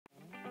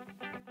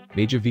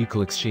Major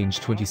Vehicle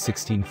Exchange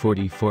 2016 Ford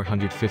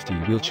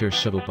E450 Wheelchair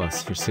Shuttle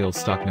Bus for sale,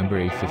 stock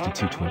number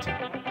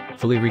A5220.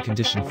 Fully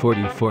reconditioned Ford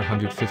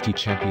E450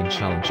 Champion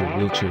Challenger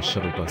Wheelchair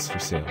Shuttle Bus for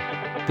sale.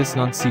 This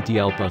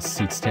non-CDL bus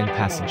seats 10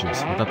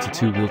 passengers with up to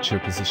 2 wheelchair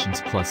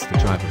positions plus the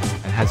driver,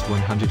 and has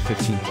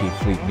 115k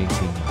fleet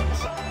maintained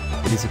miles.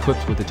 It is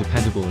equipped with a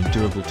dependable and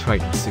durable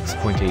Triton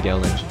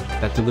 6.8L engine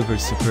that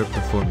delivers superb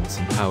performance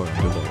and power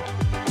under load.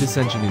 This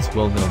engine is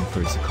well known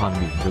for its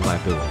economy and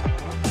reliability.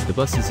 The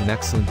bus is in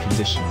excellent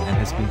condition and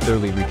has been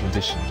thoroughly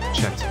reconditioned,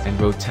 checked, and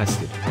road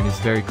tested, and is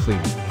very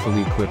clean,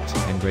 fully equipped,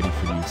 and ready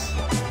for use.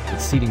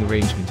 Its seating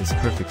arrangement is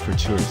perfect for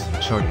tours,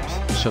 charters,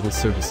 shuttle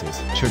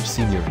services, church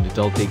senior and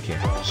adult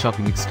daycare,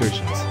 shopping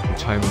excursions,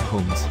 retirement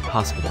homes,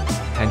 hospitals,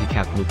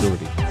 handicapped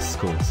mobility,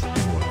 schools,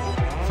 and more.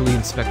 Fully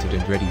inspected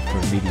and ready for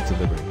immediate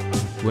delivery.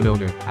 One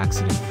owner,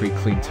 accident-free,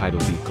 clean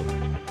title vehicle.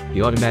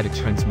 The automatic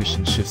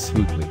transmission shifts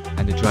smoothly,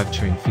 and the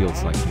drivetrain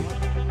feels like new.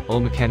 All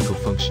mechanical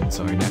functions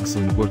are in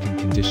excellent working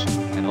condition,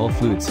 and all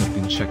fluids have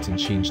been checked and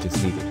changed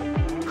as needed.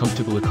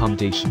 Comfortable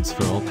accommodations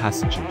for all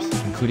passengers,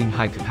 including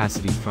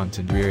high-capacity front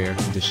and rear air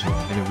conditioning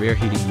and a rear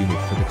heating unit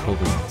for the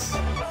colder months.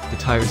 The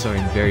tires are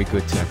in very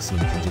good to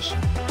excellent condition.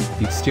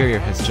 The exterior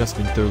has just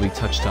been thoroughly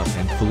touched up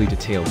and fully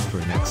detailed for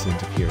an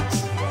excellent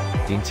appearance.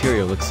 The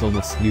interior looks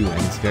almost new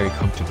and is very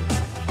comfortable.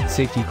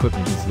 Safety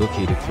equipment is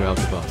located throughout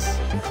the bus,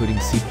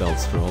 including seat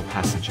belts for all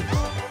passengers.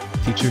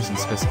 Features and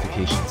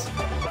specifications.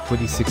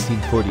 2016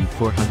 Ford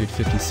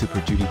E450 Super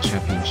Duty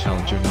Champion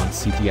Challenger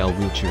Non-CDL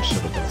Wheelchair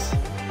Shuttle Bus.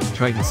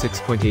 Triton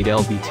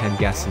 6.8L V10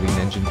 gasoline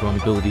engine,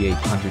 vulnerability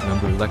 800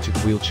 number, electric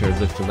wheelchair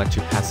lift,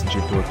 electric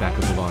passenger door,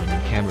 backup alarm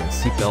and camera,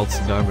 seat belts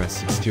and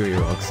armrests,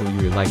 exterior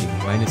auxiliary lighting,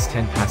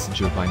 -10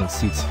 passenger vinyl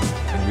seats, front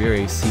and rear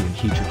AC and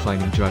heat,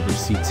 reclining driver's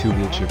seat, 2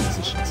 wheelchair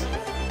positions.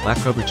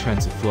 Black rubber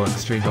transit floor,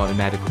 constrained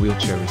automatic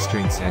wheelchair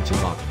restraints,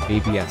 anti-lock,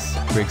 ABS,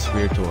 brakes,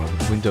 rear door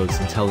with Windows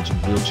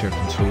intelligent wheelchair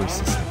controller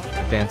system,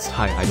 advanced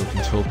high idle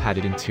control,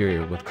 padded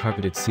interior with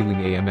carpeted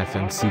ceiling,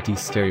 AM/FM CD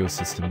stereo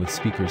system with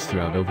speakers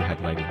throughout, overhead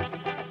lighting.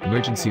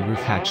 Emergency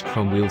roof hatch,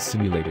 chrome wheels,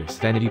 simulators,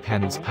 vanity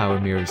panels, power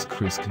mirrors,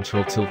 cruise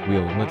control, tilt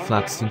wheel, mud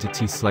flaps, tinted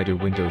T-slider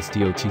windows,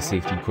 DOT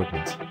safety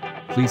equipment.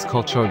 Please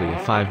call Charlie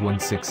at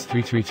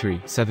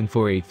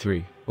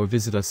 516-333-7483 or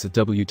visit us at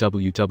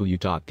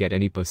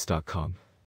www.getanybus.com.